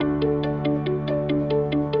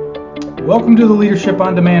Welcome to the Leadership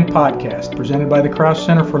on Demand podcast, presented by the Krause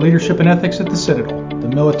Center for Leadership and Ethics at the Citadel, the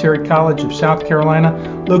military college of South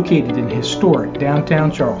Carolina, located in historic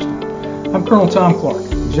downtown Charleston. I'm Colonel Tom Clark,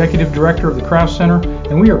 Executive Director of the Krause Center,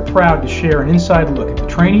 and we are proud to share an inside look at the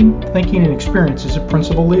training, thinking, and experiences of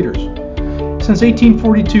principal leaders. Since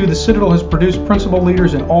 1842, the Citadel has produced principal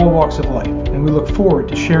leaders in all walks of life, and we look forward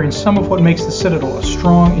to sharing some of what makes the Citadel a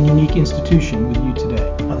strong and unique institution with you today.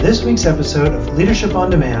 On this week's episode of Leadership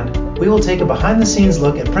on Demand, we will take a behind-the-scenes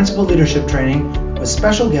look at principal leadership training with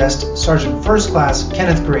special guest Sergeant First Class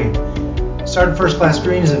Kenneth Greene. Sergeant First Class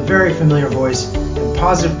Greene is a very familiar voice and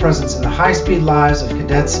positive presence in the high-speed lives of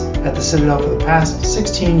cadets at the Citadel for the past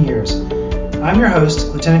 16 years. I'm your host,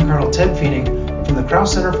 Lieutenant Colonel Ted Feening from the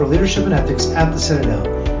Krause Center for Leadership and Ethics at the Citadel.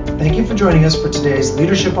 Thank you for joining us for today's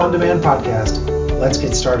Leadership on Demand podcast. Let's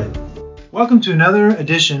get started. Welcome to another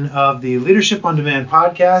edition of the Leadership on Demand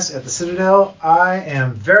podcast at the Citadel. I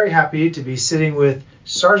am very happy to be sitting with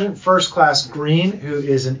Sergeant First Class Greene, who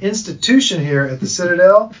is an institution here at the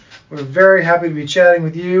Citadel. We're very happy to be chatting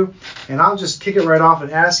with you, and I'll just kick it right off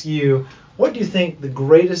and ask you, what do you think the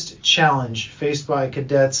greatest challenge faced by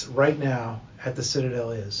cadets right now at the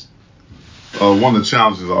Citadel is? One of the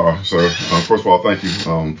challenges are, sir, first of all, thank you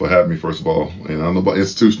for having me, first of all. And I don't know about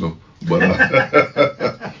institutional, but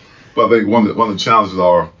but I think one of the challenges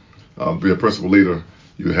are, to be a principal leader,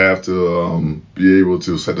 you have to be able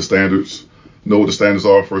to set the standards, know what the standards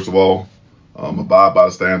are, first of all, abide by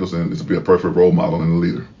the standards, and to be a perfect role model and a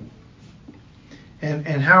leader.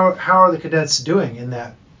 And how are the cadets doing in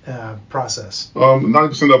that process?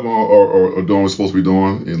 90% of them are doing what they're supposed to be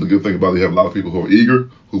doing. And the good thing about it, you have a lot of people who are eager,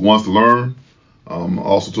 who wants to learn.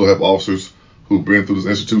 Also to have officers who've been through this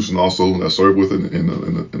institution also that served with it in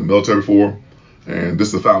the military before. And this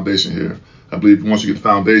is the foundation here. I believe once you get the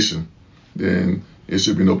foundation, then it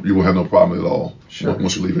should be you won't have no problem at all. Sure.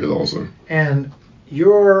 Once you leave it at all, sir. And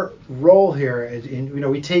your role here,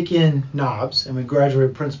 we take in knobs and we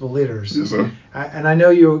graduate principal leaders. Yes, sir. And I know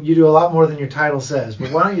you do a lot more than your title says,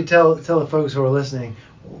 but why don't you tell the folks who are listening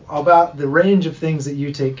about the range of things that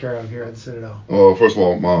you take care of here at the Citadel? First of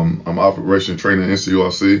all, I'm operation trainer in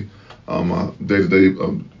NCURC. My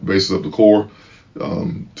day-to-day basis of the Corps.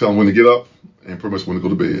 Tell them when to get up and pretty much when to go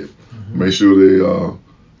to bed. Mm-hmm. Make sure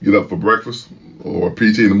they get up for breakfast or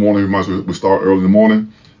PT in the morning. We start early in the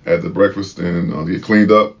morning at the breakfast and they get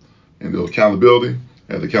cleaned up and do accountability.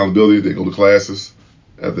 At the accountability, they go to classes.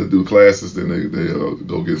 After they do classes, then they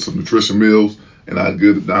go get some nutrition meals and a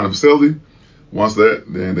good dining facility. Once that,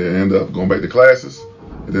 then they end up going back to classes.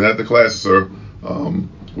 And then after classes, sir,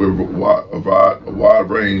 we have a wide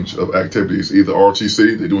range of activities, either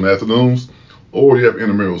RTC, they do in the afternoons, or you have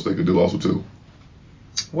intramurals they could do also too.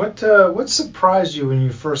 What surprised you when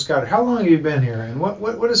you first got here? How long have you been here? And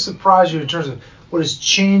what has surprised you in terms of what has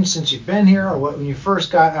changed since you've been here, or when you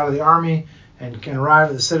first got out of the Army and can arrive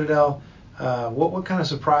at the Citadel? What kind of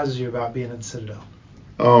surprises you about being at the Citadel?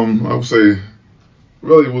 I would say,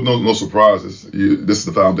 really, with no surprises. This is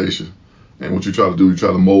the foundation, and what you try to do, you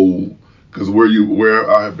try to mold. Because where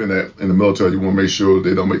I have been at in the military, you want to make sure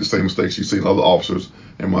they don't make the same mistakes you've seen other officers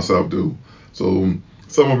and myself do. So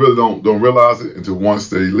some of them really don't realize it until once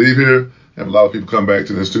they leave here. And a lot of people come back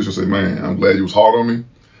to the institution and say, "Man, I'm glad you was hard on me.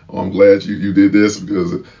 Or I'm glad you did this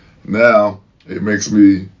because now it makes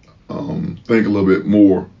me think a little bit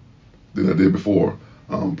more than I did before."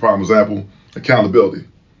 Prime example, accountability.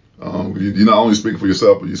 You're not only speaking for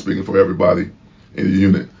yourself, but you're speaking for everybody in the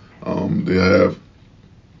unit. They have,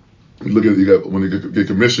 when they get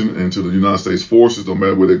commissioned into the United States forces, no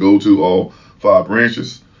matter where they go to, all 5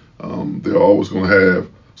 branches, they're always going to have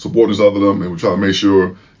subordinates under them, and we try to make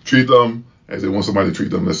sure treat them as they want somebody to treat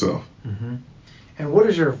them themselves. Mm-hmm. And what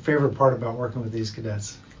is your favorite part about working with these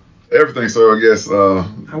cadets? Everything, sir, I guess.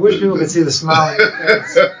 I wish people could see the smile on your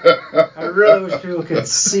face. I really wish people could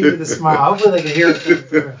see the smile. Hopefully they can hear it come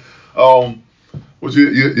through.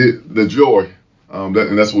 The joy, and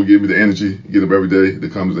that's what gives me the energy, get up every day to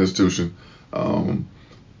come to the institution.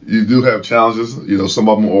 You do have challenges. Some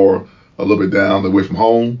of them are a little bit down, away from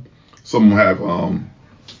home. Some of them have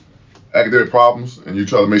academic problems, and you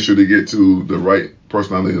try to make sure they get to the right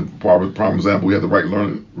personality. Prime example, we have the right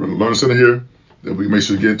learning center here that we make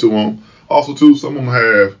sure to get to them. Also, too, some of them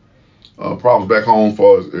have problems back home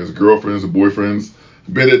as girlfriends or boyfriends.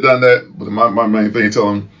 Been there, done that, but my main thing is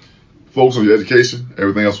telling them, focus on your education,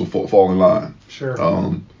 everything else will fall in line. Sure.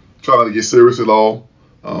 Try not to get serious at all.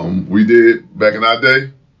 We did back in our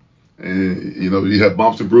day, and you have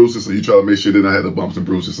bumps and bruises, so you try to make sure they don't have the bumps and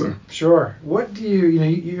bruises, sir. Sure. What do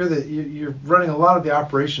you're running a lot of the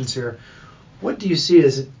operations here. What do you see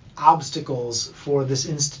as obstacles for this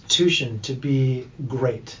institution to be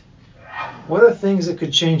great? What are things that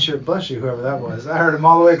could change your, bless you, whoever that was. I heard him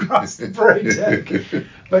all the way across the parade deck.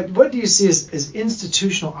 But what do you see as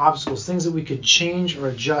institutional obstacles, things that we could change or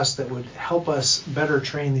adjust that would help us better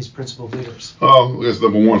train these principled leaders? I guess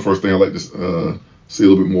number one, first thing I'd like to see a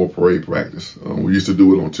little bit more parade practice. We used to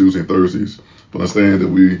do it on Tuesday and Thursdays, but understand that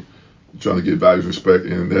we trying to get values and respect,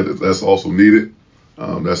 and that's also needed.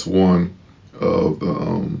 That's one of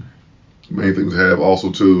the main things we have.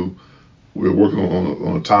 Also, too, we're working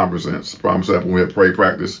on a time presence. Prime example, when we have parade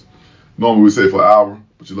practice, normally we say for an hour,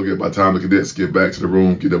 but you look at by the time the cadets get back to the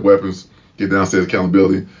room, get their weapons, get downstairs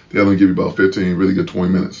accountability, they only give you about 15, really good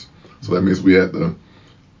 20 minutes. So that means we have to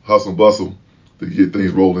hustle and bustle to get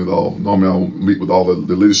things rolling at all. Normally I'll meet with all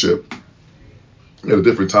the leadership at a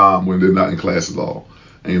different time when they're not in class at all.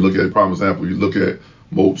 And you look at, prime example, you look at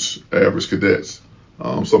most average cadets,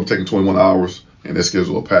 some taking 21 hours and their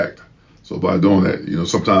schedule are packed. So by doing that,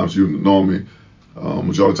 sometimes you normally,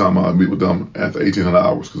 majority of the time I meet with them after 1,800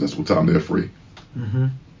 hours because that's what time they're free. Mm-hmm.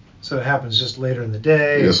 So it happens just later in the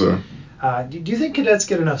day. Yes, sir. Do you think cadets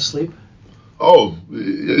get enough sleep? Oh,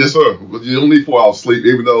 yes, sir. You don't need 4 hours sleep,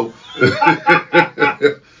 even though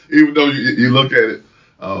you look at it,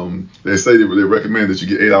 they say they recommend that you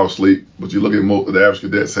get 8 hours sleep, but you look at most of the average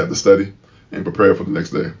cadets have to study and prepare for the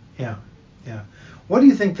next day. Yeah. What do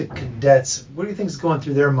you think the cadets, what do you think is going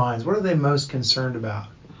through their minds? What are they most concerned about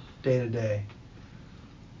day to day?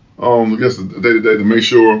 I guess the day to day to make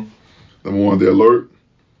sure, number one, they're alert,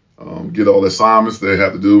 get all the assignments they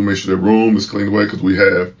have to do, make sure their room is cleaned away because we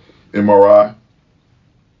have MRI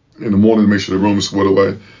in the morning to make sure the room is squared away,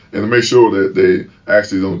 and to make sure that they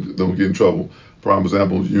actually don't get in trouble. Prime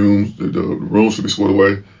example, the room should be squared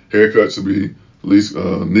away, haircut should be at least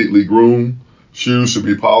neatly groomed, shoes should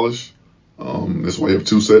be polished. That's why you have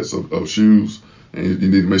 2 sets of shoes, and you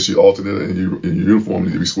need to make sure you alternate, and your uniform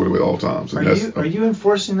needs to be squared away at all times. Are you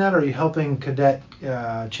enforcing that, or are you helping cadet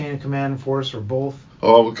chain of command enforce, or both?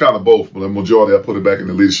 Kind of both, but the majority I put it back in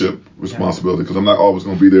the leadership responsibility because I'm not always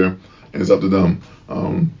going to be there, and it's up to them.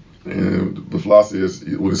 And the philosophy is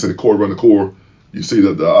when they say the core run the core, you see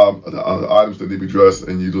that the items that need to be addressed,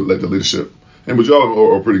 and you let the leadership. And majority of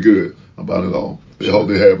them are pretty good about it all. They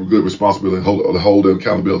have a good responsibility and hold them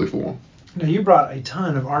accountability for them. Now, you brought a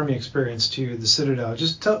ton of Army experience to the Citadel.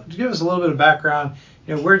 Just give us a little bit of background.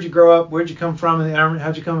 Where'd you grow up? Where'd you come from in the Army?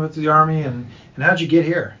 How'd you come up to the Army? And how'd you get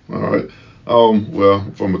here? All right. Well,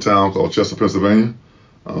 from a town called Chester, Pennsylvania.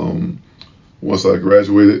 Once I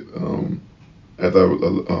graduated, after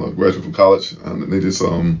I graduated from college, I needed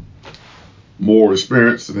some more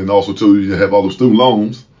experience. And then also, too, you have all those student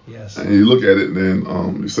loans. Yes. And you look at it, and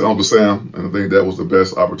then you say, Uncle Sam, and I think that was the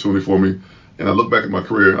best opportunity for me. And I look back at my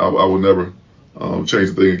career, I would never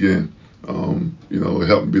change the thing again. It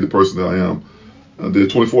helped me be the person that I am. I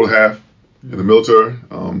did 24 and a half in the military,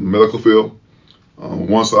 medical field.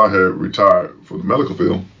 Once I had retired from the medical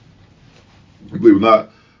field, believe it or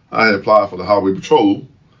not, I had applied for the highway patrol,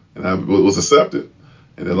 and I was accepted.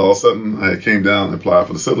 And then all of a sudden, I came down and applied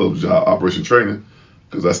for the Citadel job, operation training,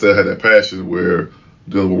 because I still had that passion where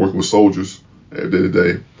dealing with working with soldiers every day to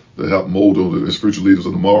day to help mold them as future leaders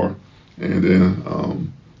of tomorrow. And then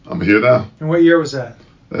I'm here now. And what year was that?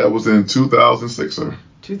 That was in 2006, sir.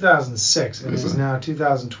 2006, and yes, it's sir. Now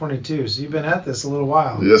 2022. So you've been at this a little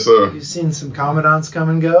while. Yes, sir. You've seen some commandants come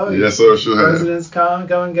and go. Yes, sir. Sure have. Presidents come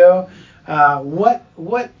and go.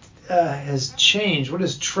 What has changed? What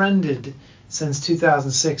has trended since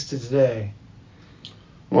 2006 to today?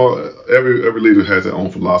 Well, every leader has their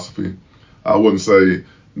own philosophy. I wouldn't say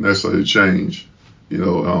necessarily change.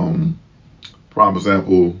 Prime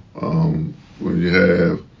example, when you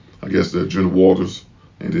have, I guess, the General Waters,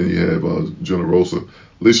 and then you have General Rosa.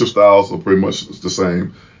 Leadership styles are pretty much the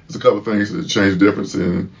same. There's a couple of things that change the difference,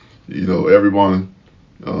 and everyone,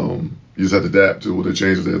 you just have to adapt to what the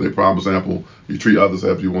changes are. Like prime example, you treat others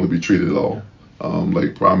as you want to be treated at all.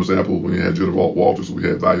 Like prime example, when you had General Walters, we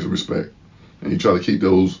had values of respect, and you try to keep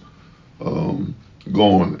those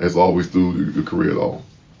going as always through your career at all.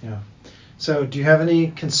 Yeah. So, do you have any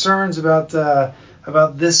concerns about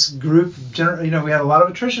this group? We had a lot of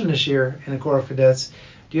attrition this year in the Corps of Cadets.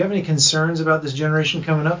 Do you have any concerns about this generation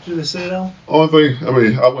coming up through the Citadel? Only thing, I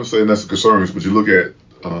wouldn't say that's the concerns, but you look at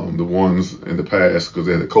the ones in the past because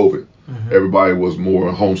they had the COVID. Mm-hmm. Everybody was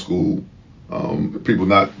more homeschooled. People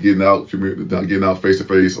not getting out, not getting out face to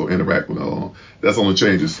face or interact with all. That's only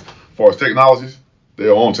changes. As far as technologies,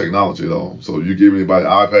 they're on technology at all. So you give anybody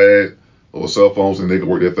an iPad, or cell phones, and they can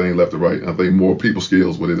work their thing left and right. I think more people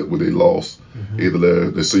skills would they lost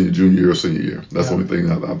either their senior, junior year, or senior year. That's the only thing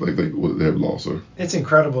I think they have lost, sir. It's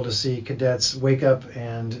incredible to see cadets wake up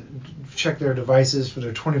and check their devices for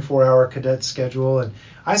their 24-hour cadet schedule, and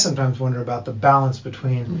I sometimes wonder about the balance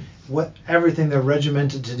between everything they're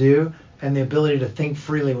regimented to do and the ability to think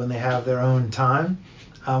freely when they have their own time.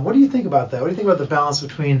 What do you think about that? What do you think about the balance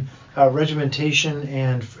between regimentation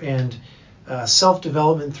and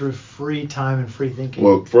self-development through free time and free thinking?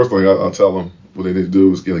 Well, first thing I'll tell them what they need to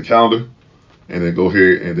do is get a calendar and then go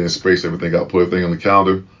ahead and then space everything out, put everything on the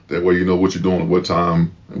calendar. That way you know what you're doing at what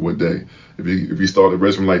time and what day. If you start a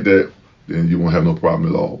regimen like that, then you won't have no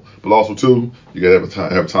problem at all. But also, too, you got to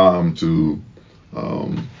have time to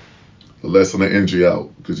lessen the energy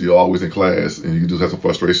out, because you're always in class and you just have some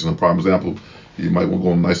frustration. A prime example, you might want to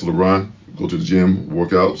go on a nice little run, go to the gym,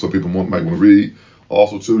 work out. Some people might want to read.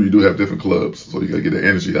 Also, too, you do have different clubs, so you got to get the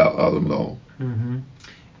energy out of them all. Mm-hmm.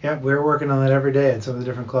 Yeah, we're working on that every day at some of the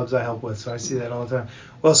different clubs I help with, so I see that all the time.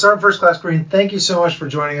 Well, Sergeant First Class Greene, thank you so much for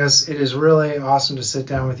joining us. It is really awesome to sit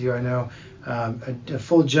down with you. I know a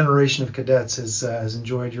full generation of cadets has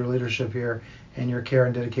enjoyed your leadership here and your care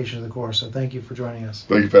and dedication to the Corps, so thank you for joining us.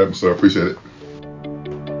 Thank you for having me, sir. I appreciate it.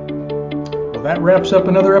 Well, that wraps up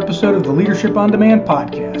another episode of the Leadership on Demand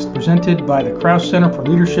podcast, presented by the Krause Center for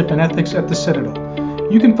Leadership and Ethics at the Citadel.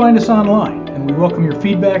 You can find us online, and we welcome your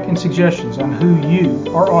feedback and suggestions on who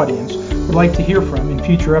you, our audience, would like to hear from in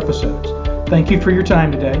future episodes. Thank you for your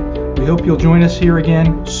time today. We hope you'll join us here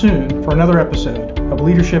again soon for another episode of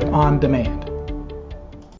Leadership on Demand.